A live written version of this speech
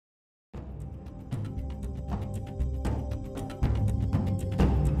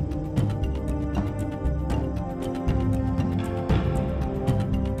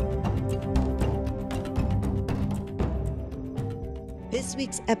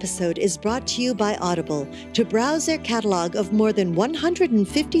week's episode is brought to you by Audible. To browse their catalog of more than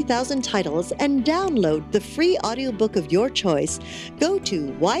 150,000 titles and download the free audiobook of your choice, go to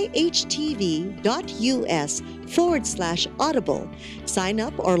yhtv.us/audible. Sign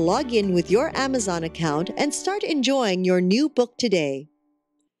up or log in with your Amazon account and start enjoying your new book today.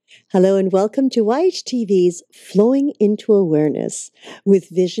 Hello and welcome to YHTV's Flowing into Awareness with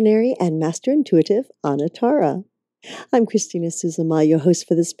visionary and master intuitive Anna Tara. I'm Christina Suzuma, your host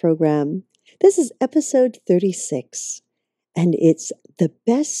for this program. This is episode 36, and it's the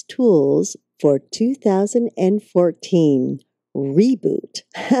best tools for 2014 Reboot.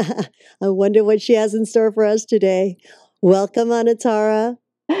 I wonder what she has in store for us today. Welcome, Anna Tara.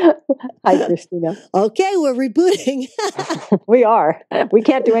 Hi, Christina. Okay, we're rebooting. We are. We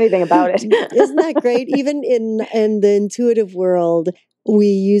can't do anything about it. Isn't that great? Even in the intuitive world, we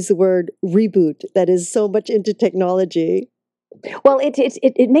use the word reboot that is so much into technology. Well,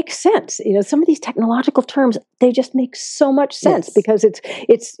 it makes sense. You know, some of these technological terms, they just make so much sense because it's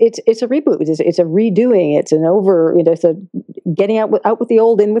a reboot. It's a redoing. It's an over. You know, it's a getting out with the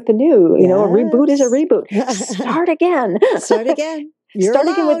old, in with the new. You know, a reboot is a reboot. Start again. Start again.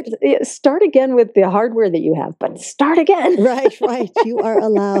 Start again with the hardware that you have, but start again. Right. You are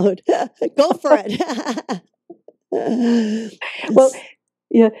allowed. Go for it. Well,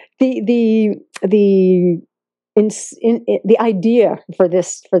 yeah, the idea for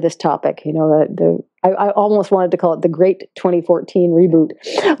this topic, you know, I almost wanted to call it the Great 2014 Reboot,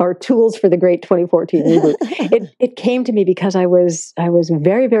 or Tools for the Great 2014 Reboot. It came to me because I was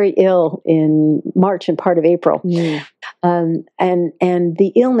very, very ill in March and part of April, and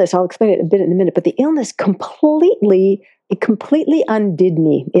the illness, I'll explain it a bit in a minute, but the illness completely undid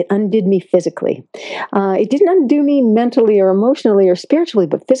me. It undid me physically. It didn't undo me mentally or emotionally or spiritually,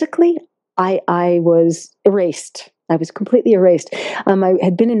 but physically, I was erased. I was completely erased. I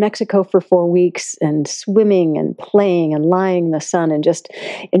had been in Mexico for 4 weeks and swimming and playing and lying in the sun and just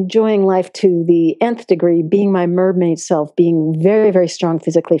enjoying life to the nth degree, being my mermaid self, being very, very strong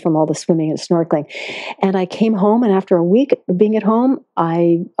physically from all the swimming and snorkeling. And I came home, and after a week being at home,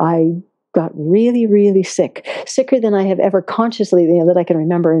 I got really, really sick, sicker than I have ever consciously, you know, that I can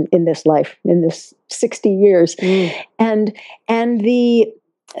remember in this life, in this 60 years. And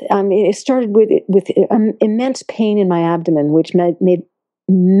it started with immense pain in my abdomen, which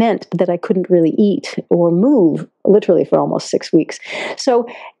meant that I couldn't really eat or move, literally, for almost 6 weeks. So,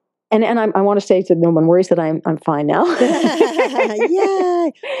 and I want to say, so no one worries, that I'm fine now. Yeah.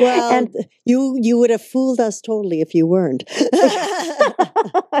 Well, and you would have fooled us totally if you weren't.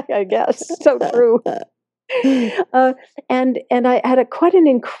 I guess. So true. And I had quite an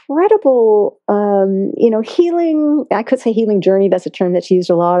incredible, healing. I could say healing journey. That's a term that's used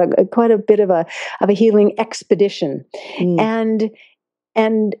a lot. Quite a bit of a healing expedition, and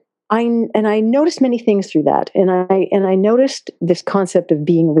I noticed many things through that, and I noticed this concept of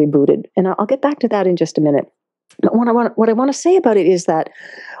being rebooted, and I'll get back to that in just a minute. But what I want to say about it is that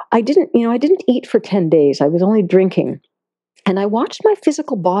I didn't eat for 10 days. I was only drinking. And I watched my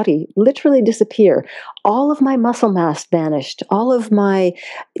physical body literally disappear. All of my muscle mass vanished. All of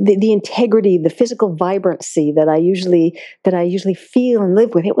the integrity, the physical vibrancy that I usually feel and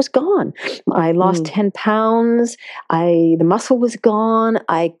live with, it was gone. I lost 10 pounds. The muscle was gone.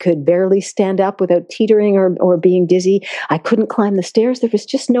 I could barely stand up without teetering or being dizzy. I couldn't climb the stairs. There was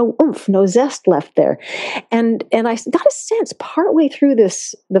just no oomph, no zest left there. And I got a sense partway through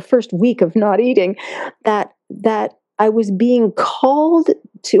the first week of not eating, that I was being called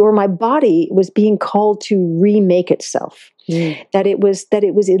to, or my body was being called to remake itself. That it was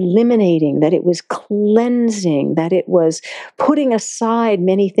eliminating, that it was cleansing, that it was putting aside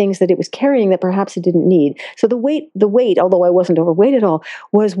many things that it was carrying that perhaps it didn't need. So the weight, although I wasn't overweight at all,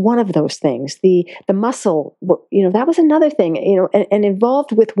 was one of those things. The muscle, that was another thing. And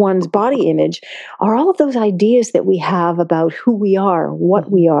involved with one's body image are all of those ideas that we have about who we are,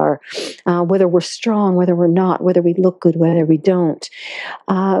 what we are, whether we're strong, whether we're not, whether we look good, whether we don't.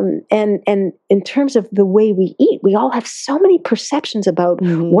 And in terms of the way we eat, we all have so many perceptions about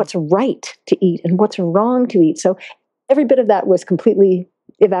what's right to eat and what's wrong to eat. So every bit of that was completely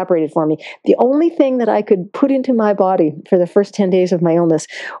evaporated for me. The only thing that I could put into my body for the first 10 days of my illness,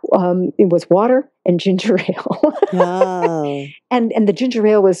 it was water and ginger ale. Wow. And the ginger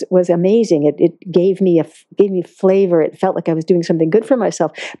ale was amazing. It gave me flavor. It felt like I was doing something good for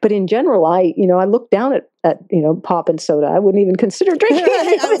myself. But in general, I looked down at pop and soda. I wouldn't even consider drinking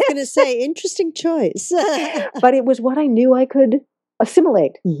it. I was going to say, interesting choice. But it was what I knew I could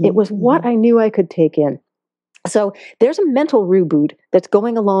assimilate. It was what I knew I could take in. So there's a mental reboot that's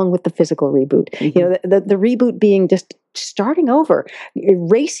going along with the physical reboot. The reboot being just starting over,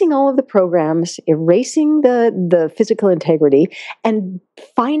 erasing all of the programs, erasing the physical integrity, and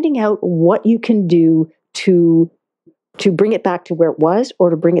finding out what you can do to bring it back to where it was, or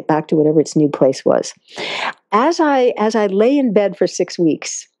to bring it back to whatever its new place was. As I lay in bed for 6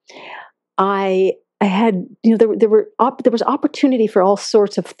 weeks, I had, there was opportunity for all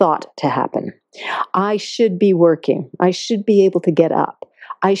sorts of thought to happen. I should be working. I should be able to get up.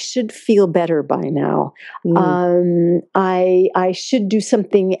 I should feel better by now. I should do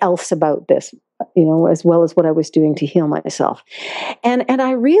something else about this, as well as what I was doing to heal myself. And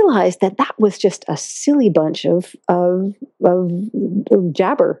I realized that was just a silly bunch of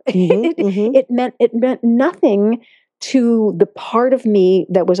jabber. It meant nothing to the part of me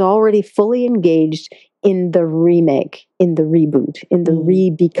that was already fully engaged in the remake, in the reboot, in the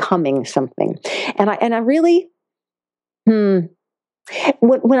re-becoming something. And I really, when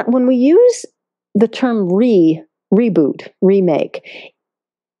we use the term reboot, remake,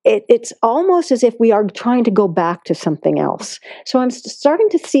 it's almost as if we are trying to go back to something else. So I'm starting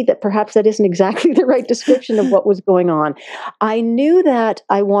to see that perhaps that isn't exactly the right description of what was going on. I knew that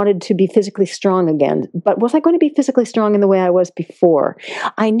I wanted to be physically strong again, but was I going to be physically strong in the way I was before?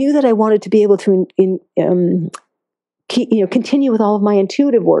 I knew that I wanted to be able to continue with all of my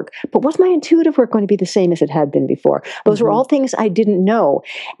intuitive work, but was my intuitive work going to be the same as it had been before? Those were all things I didn't know.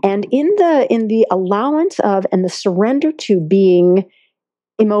 And in the allowance of and the surrender to being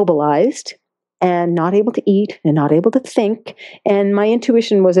immobilized and not able to eat and not able to think, and my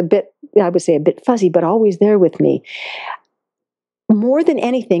intuition was a bit fuzzy, but always there with me. More than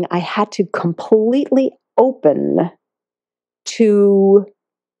anything, I had to completely open to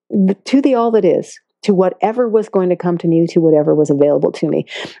the all that is, to whatever was going to come to me, to whatever was available to me.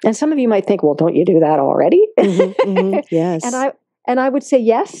 And some of you might think, well, don't you do that already? Yes. And I would say,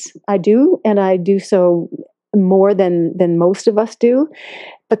 yes, I do. And I do so more than most of us do.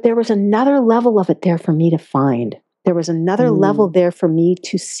 But there was another level of it there for me to find. There was another level there for me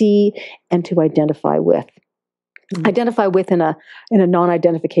to see and to identify with. Identify with in a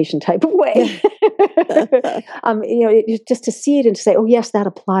non-identification type of way. Just to see it and to say, oh yes, that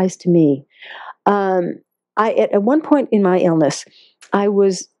applies to me. At one point in my illness,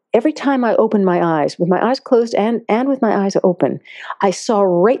 every time I opened my eyes, with my eyes closed and with my eyes open, I saw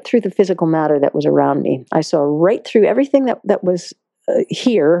right through the physical matter that was around me. I saw right through everything that was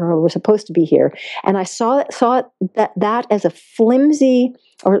here, or was supposed to be here, and I saw it that as a flimsy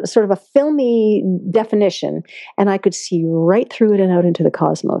or sort of a filmy definition, and I could see right through it and out into the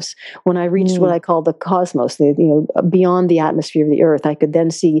cosmos. When I reached what I call the cosmos, beyond the atmosphere of the Earth, I could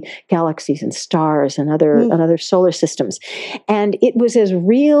then see galaxies and stars and other solar systems, and it was as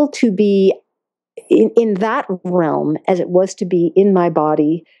real to be in that realm as it was to be in my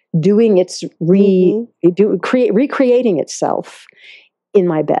body, doing its recreating itself in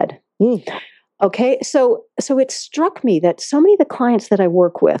my bed. Okay, so it struck me that so many of the clients that I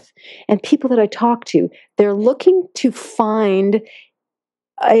work with and people that I talk to, they're looking to find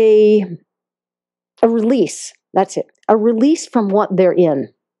a release. That's it. A release from what they're in,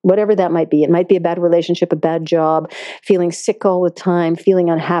 whatever that might be. It might be a bad relationship, a bad job, feeling sick all the time, feeling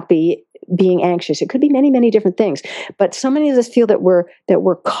unhappy, being anxious. It could be many, many different things. But so many of us feel that we're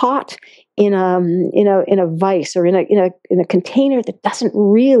caught in a vice, or in a container that doesn't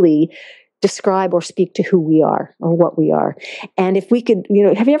really describe or speak to who we are or what we are. And if we could,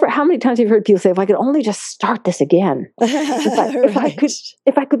 how many times have you heard people say, if I could only just start this again,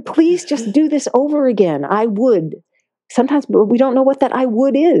 if I could please just do this over again, I would. Sometimes we don't know what that I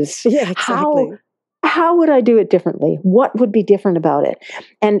would is. Yeah, exactly. How would I do it differently? What would be different about it?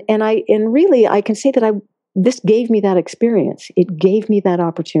 And really, I can say that this gave me that experience. It gave me that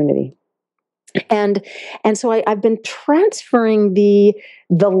opportunity. And so I've been transferring the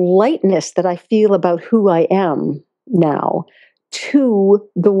lightness that I feel about who I am now to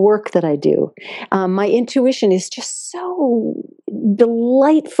the work that I do. My intuition is just so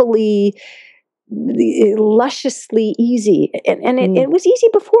delightfully, lusciously easy, and it was easy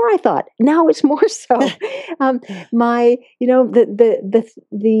before, I thought. Now it's more so.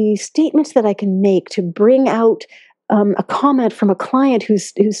 The statements that I can make to bring out a comment from a client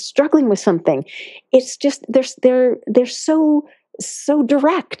who's struggling with something, it's just they're so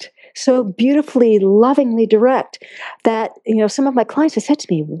direct, so beautifully, lovingly direct, that some of my clients have said to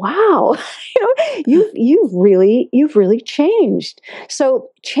me, "Wow, you've really changed." So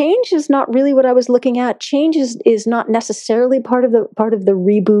change is not really what I was looking at. Change is not necessarily part of the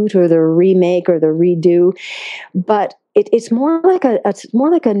reboot or the remake or the redo, but it's more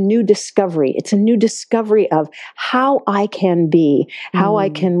like a new discovery. It's a new discovery of how I can be, how I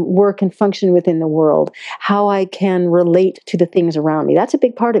can work and function within the world, how I can relate to the things around me. That's a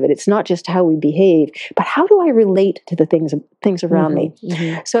big part of it. It's not just how we behave, but how do I relate to the things around me?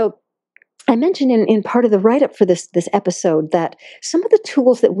 So I mentioned in part of the write-up for this episode that some of the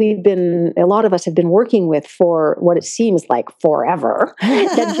tools that a lot of us have been working with for what it seems like forever,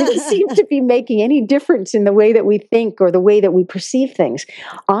 that didn't seem to be making any difference in the way that we think or the way that we perceive things.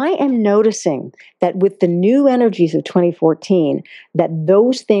 I am noticing that with the new energies of 2014, that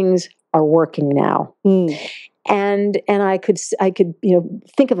those things are working now. And I could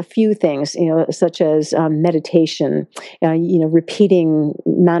think of a few things, such as meditation, repeating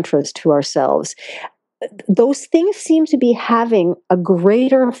mantras to ourselves. Those things seem to be having a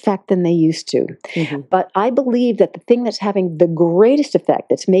greater effect than they used to. But I believe that the thing that's having the greatest effect,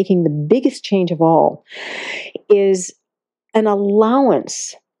 that's making the biggest change of all, is an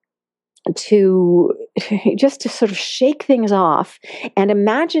allowance to sort of shake things off and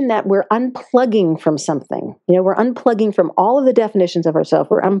imagine that we're unplugging from something. We're unplugging from all of the definitions of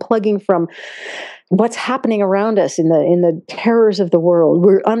ourselves. We're unplugging from what's happening around us in the terrors of the world.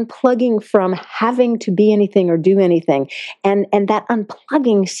 We're unplugging from having to be anything or do anything. And that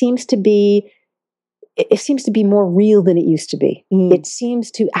unplugging seems to be more real than it used to be. It seems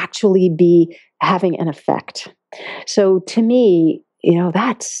to actually be having an effect. So to me,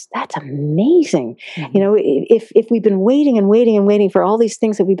 that's amazing. If we've been waiting and waiting and waiting for all these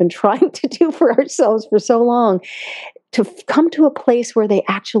things that we've been trying to do for ourselves for so long, to come to a place where they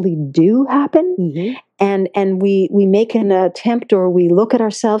actually do happen, and we make an attempt, or we look at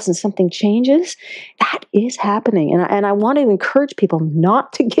ourselves and something changes, that is happening. And I want to encourage people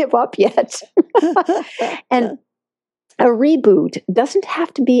not to give up yet. And a reboot doesn't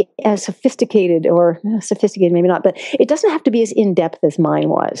have to be as sophisticated, maybe not, but it doesn't have to be as in-depth as mine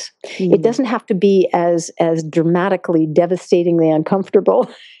was. It doesn't have to be as dramatically, devastatingly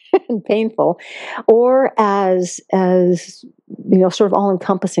uncomfortable and painful, or as sort of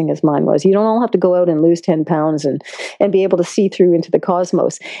all-encompassing as mine was. You don't all have to go out and lose 10 pounds and be able to see through into the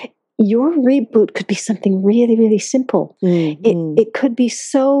cosmos. Your reboot could be something really, really simple. It could be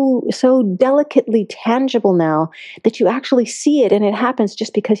so delicately tangible now that you actually see it, and it happens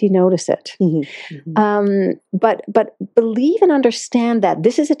just because you notice it. But believe and understand that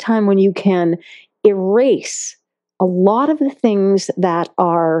this is a time when you can erase a lot of the things that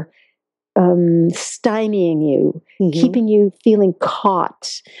are stymieing you, keeping you feeling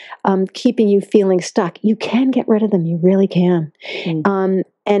caught, keeping you feeling stuck. You can get rid of them. You really can.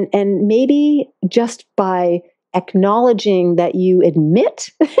 And maybe just by acknowledging that you admit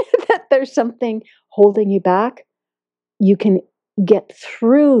that there's something holding you back, you can get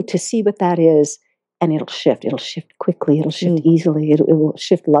through to see what that is, and it'll shift. It'll shift quickly. It'll shift easily. It will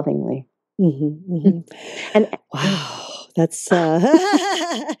shift lovingly. And wow. That's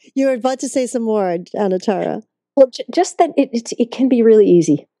you were about to say some more, Anatara. Well, just that it can be really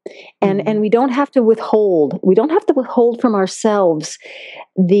easy, and we don't have to withhold. We don't have to withhold from ourselves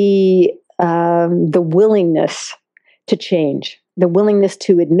the willingness to change, the willingness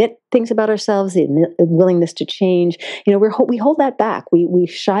to admit things about ourselves, the willingness to change. We hold that back. We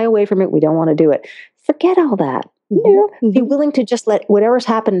shy away from it. We don't want to do it. Forget all that. Be willing to just let whatever's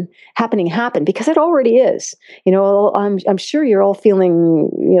happening happen, because it already is. I'm sure you're all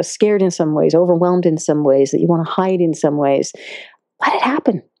feeling scared in some ways, overwhelmed in some ways, that you want to hide in some ways. Let it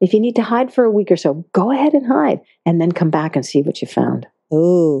happen. If you need to hide for a week or so, go ahead and hide, and then come back and see what you found.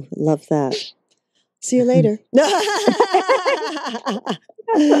 Oh, love that. See you later.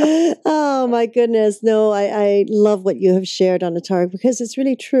 Oh my goodness. No, I love what you have shared, Anatara, because it's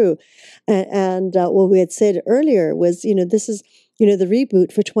really true. And what we had said earlier was, this is, the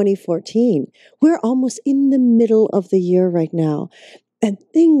reboot for 2014. We're almost in the middle of the year right now, and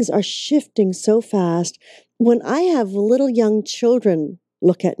things are shifting so fast. When I have little young children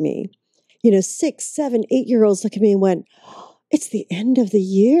look at me, 6, 7, 8-year-olds look at me and went, it's the end of the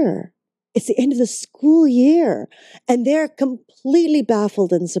year. It's the end of the school year. And they're completely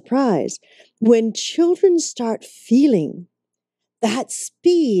baffled and surprised. When children start feeling that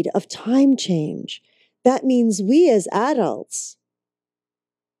speed of time change, that means we as adults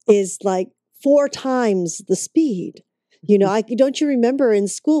is like 4 times the speed. Don't you remember in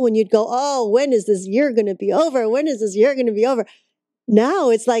school when you'd go, oh, when is this year going to be over? When is this year going to be over? Now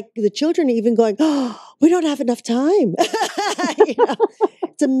it's like the children are even going, oh, we don't have enough time.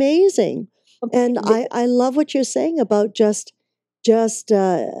 It's amazing. And I love what you're saying about just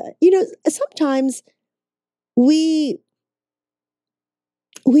sometimes we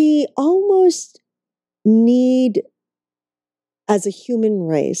almost need as a human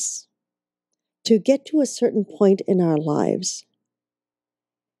race to get to a certain point in our lives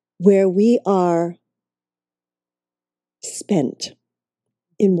where we are spent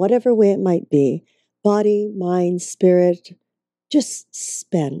in whatever way it might be, body, mind, spirit, just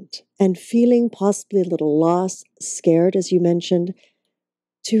spent and feeling possibly a little lost, scared, as you mentioned,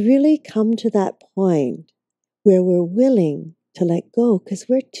 to really come to that point where we're willing to let go because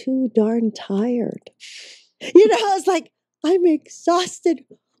we're too darn tired. It's like, I'm exhausted.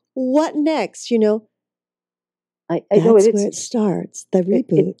 What next? I know That's where it starts, the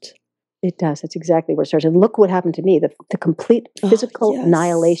reboot. It does. It's exactly where it starts. And look what happened to me, the complete physical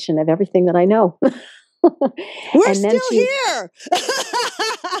annihilation of everything that I know. We're still here.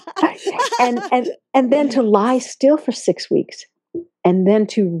 and then to lie still for 6 weeks. And then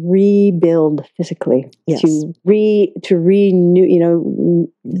to rebuild physically, to renew,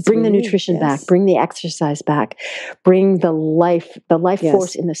 bring the nutrition back, bring the exercise back, bring the life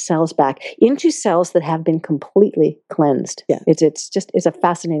force in the cells back into cells that have been completely cleansed. Yeah. It's a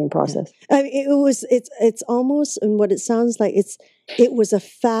fascinating process. Yeah. I mean, it's almost, and what it sounds like, it was a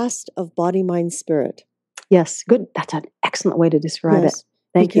fast of body, mind, spirit. Yes, good. That's an excellent way to describe it.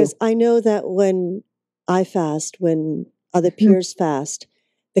 Thank you. Because I know that when I fast, when other peers fast,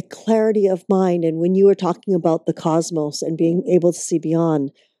 the clarity of mind, and when you were talking about the cosmos and being able to see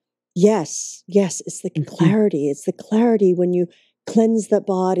beyond, yes, it's the clarity. It's the clarity when you cleanse the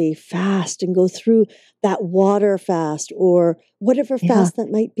body, fast, and go through that water fast or whatever fast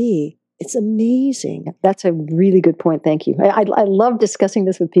that might be. It's amazing. That's a really good point. Thank you. I love discussing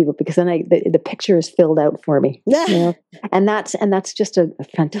this with people because then the picture is filled out for me. And that's just a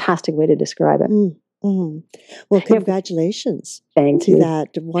fantastic way to describe it. Mm-hmm. Well, congratulations Thank you. to that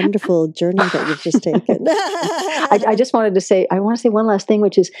wonderful journey that you've just taken. I just wanted to say, I want to say one last thing,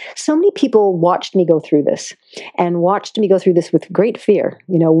 which is so many people watched me go through this with great fear.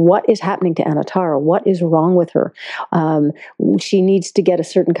 What is happening to Anatara? What is wrong with her? She needs to get a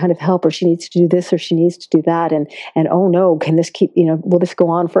certain kind of help, or she needs to do this, or she needs to do that. And oh no, can this keep, will this go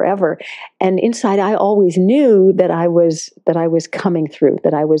on forever? And inside, I always knew that I was coming through,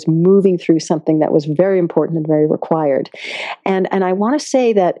 that I was moving through something that was very important and very required. And I want to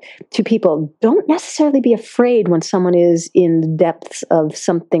say that to people, don't necessarily be afraid when someone is in the depths of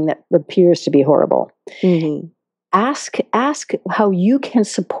something that appears to be horrible. Mm-hmm. Ask how you can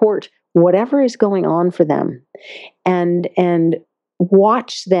support whatever is going on for them, and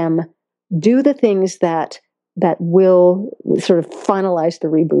watch them do the things that will sort of finalize the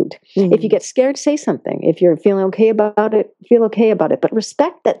reboot. Mm-hmm. If you get scared, say something. If you're feeling okay about it, feel okay about it. But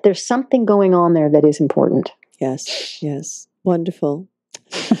respect that there's something going on there that is important. Yes. Wonderful.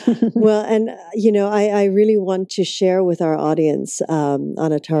 Well, and I really want to share with our audience,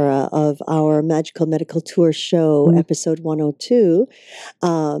 Anatara, of our Magical Medical Tour show, episode 102,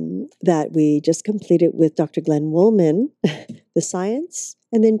 that we just completed with Dr. Glenn Woolman, the science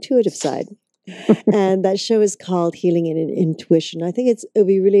and the intuitive side. And that show is called Healing and Intuition. I think it would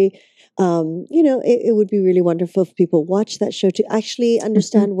be really, it would be really wonderful if people watch that show to actually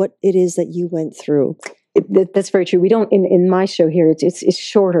understand what it is that you went through. That's very true. We don't in my show here. It's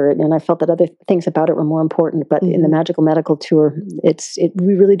shorter, and I felt that other things about it were more important. But in the Magical Medical Tour,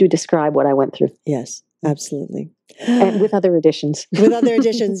 we really do describe what I went through. Yes, absolutely. And with other additions.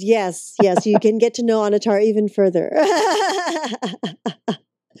 Yes. You can get to know Anatara even further.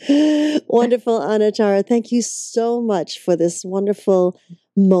 Wonderful, Anatara. Thank you so much for this wonderful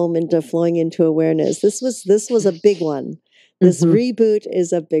moment of flowing into awareness. This was a big one. This reboot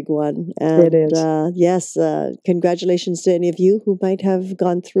is a big one. And, it is. Yes, congratulations to any of you who might have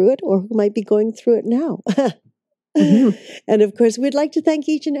gone through it or who might be going through it now. And of course, we'd like to thank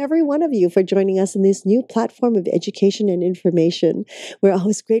each and every one of you for joining us in this new platform of education and information. We're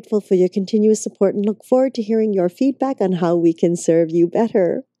always grateful for your continuous support and look forward to hearing your feedback on how we can serve you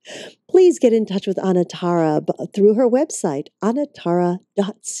better. Please get in touch with Anatara through her website,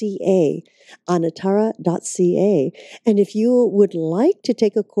 anatara.ca, anatara.ca. And if you would like to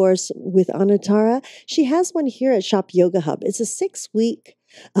take a course with Anatara, she has one here at Shop Yoga Hub. It's a 6-week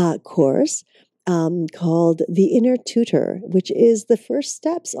course called The Inner Tutor, which is the first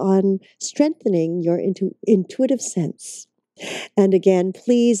steps on strengthening your intuitive sense. And again,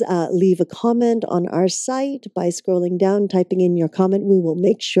 please leave a comment on our site by scrolling down, typing in your comment. We will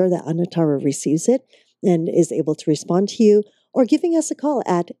make sure that Anatara receives it and is able to respond to you, or giving us a call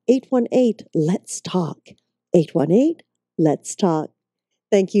at 818-LETS-TALK. 818-LETS-TALK.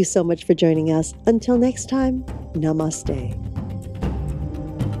 Thank you so much for joining us. Until next time, namaste.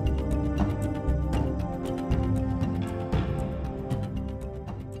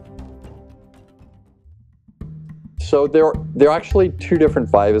 So they're actually two different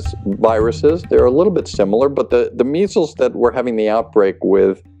viruses. They're a little bit similar, but the measles that we're having the outbreak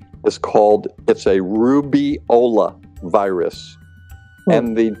with is it's a rubeola virus.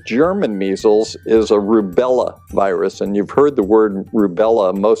 And the German measles is a rubella virus. And you've heard the word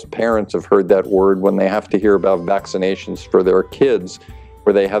rubella. Most parents have heard that word when they have to hear about vaccinations for their kids,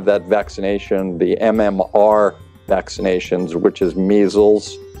 where they have that vaccination, the MMR vaccinations, which is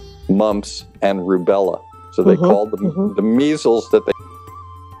measles, mumps, and rubella. So they call them the measles that